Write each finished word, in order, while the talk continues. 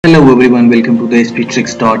Hello everyone, welcome to the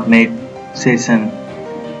AspTricks.net session.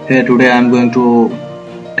 Here today I am going to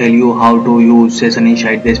tell you how to use session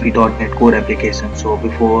inside the ASP.NET Core application. So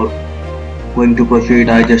before going to proceed,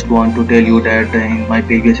 I just want to tell you that in my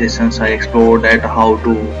previous sessions I explored at how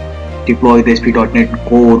to deploy the ASP.NET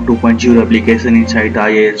Core 2.0 application inside the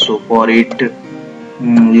IIS. So for it,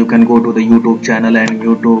 you can go to the YouTube channel and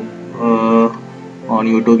on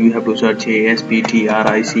YouTube you have to search AspTricks,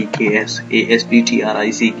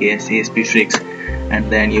 and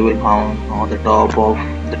then you will find on the top of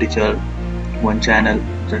the result one channel.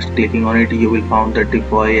 Just clicking on it, you will find the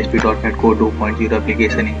deploy ASP.NET Core 2.0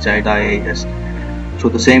 application inside IIS. So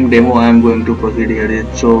the same demo I am going to proceed here.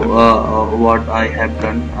 So what I have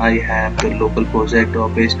done, I have the local project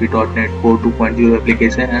of ASP.NET Core 2.0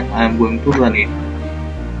 application and I am going to run it.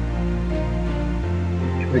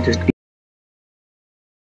 I just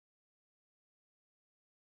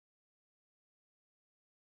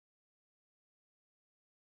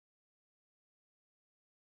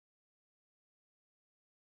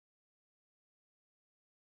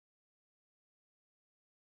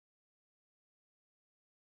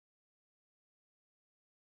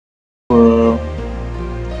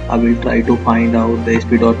I will try to find out the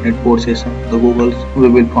ASP.NET Core session. The Google's we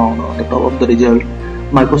will found on the top of the result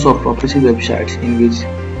Microsoft Office websites in which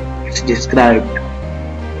it's described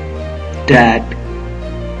that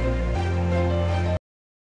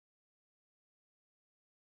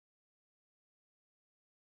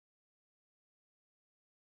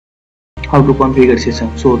how to configure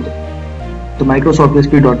session. So the Microsoft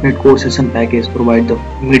ASP.NET Core session package provides the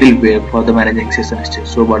middleware for the managing session stage.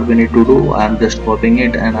 So what we need to do, I am just copying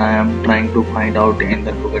it and I am trying to find out in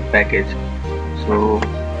the Google package. So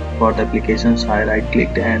for the applications, I right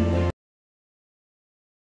clicked and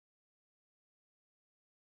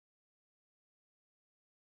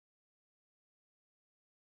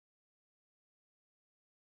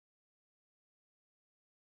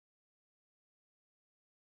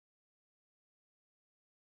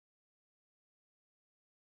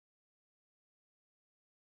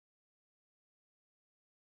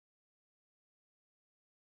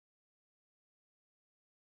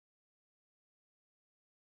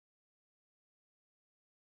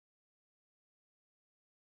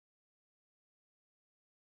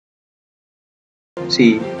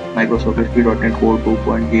see Microsoft ASP.NET Core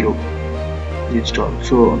 2.0 install.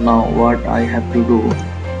 So now what I have to do,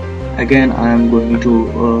 again I am going to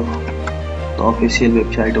the official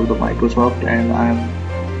website of the Microsoft and I am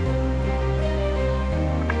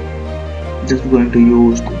just going to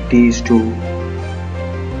use these two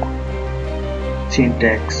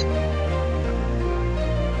syntax.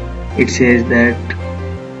 It says that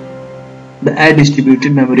the add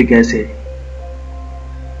distributed memory cache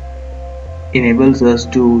enables us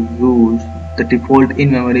to use the default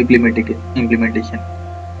in-memory implementation.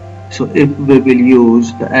 So if we will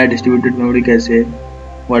use the add distributed memory cache,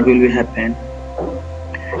 what will happen?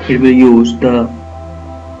 It will use the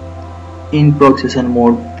in-proc session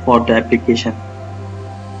mode for the application.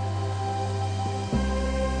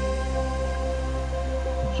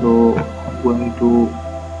 So I'm going to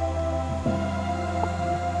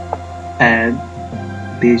add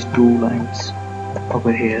these two lines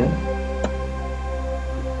over here,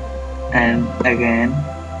 and again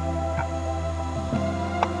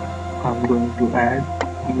I'm going to add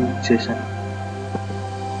new session.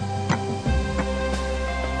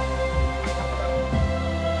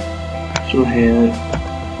 So here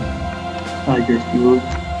I just use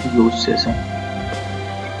session.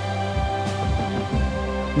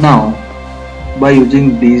 Now by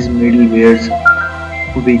using these middlewares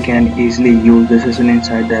we can easily use the session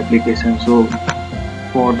inside the application. So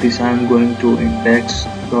for this I am going to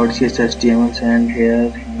index.cshtml and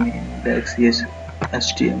here in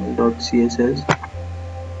index.html.css.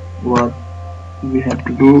 What we have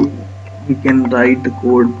to do, we can write the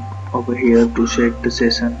code over here to set the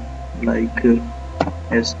session like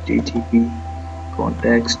http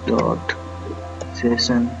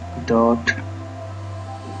context.session dot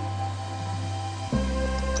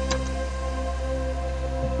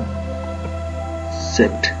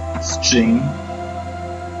set string,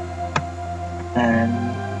 and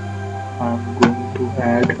I'm going to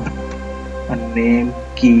add a name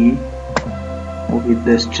key with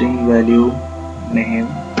the string value name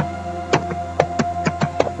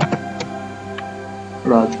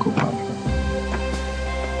Rajkumar,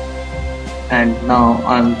 and now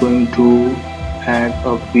I'm going to add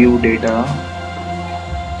a view data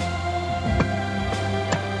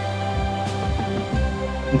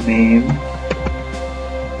name,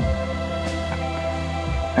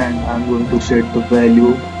 and I'm going to set the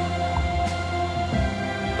value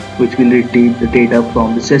which will retrieve the data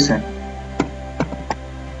from the session.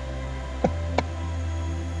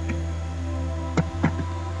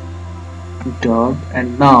 Dot,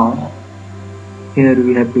 and now here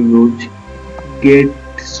we have to use get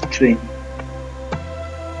string.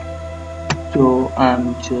 So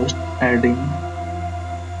I'm just adding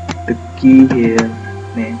the key here,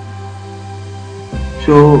 name.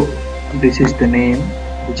 So this is the name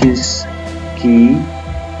which is key,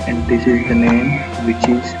 and this is the name which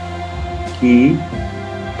is key.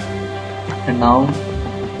 And now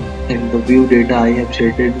in the view data I have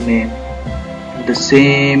set name. The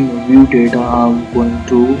same view data I'm going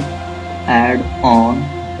to add on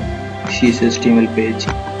HTML page.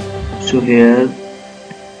 So here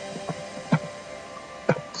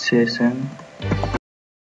session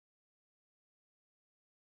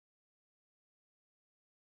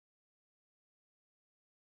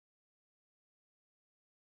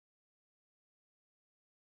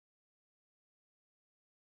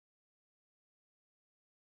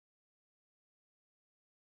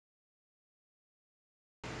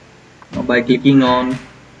by clicking on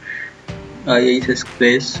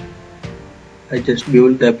Express, I just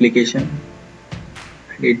build the application.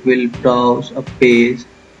 It will browse a page.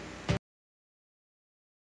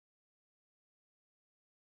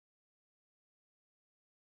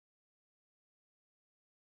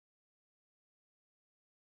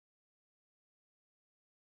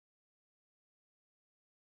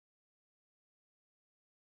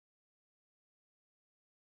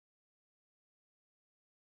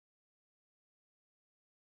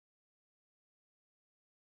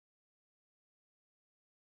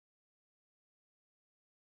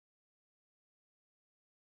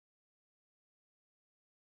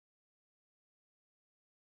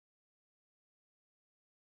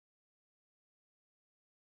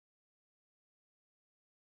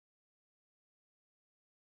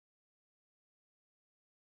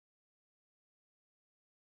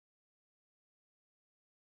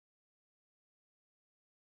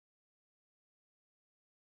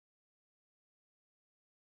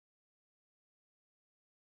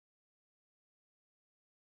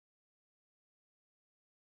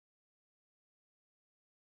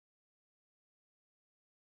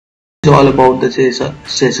 It's all about the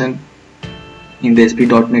session in the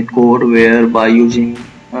AspTricks.net code, where by using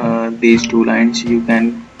these two lines you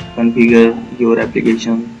can configure your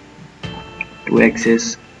application to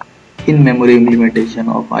access in-memory implementation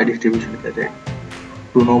of iDistributed cache.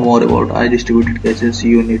 To know more about iDistributed caches,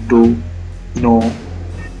 you need to know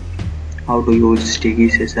how to use sticky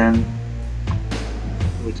session,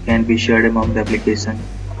 which can be shared among the application.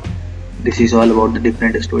 This is all about the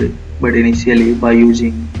different story, but initially by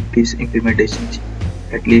using these implementations,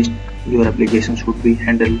 at least your application should be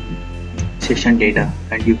handle session data,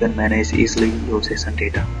 and you can manage easily your session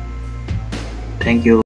data. Thank you.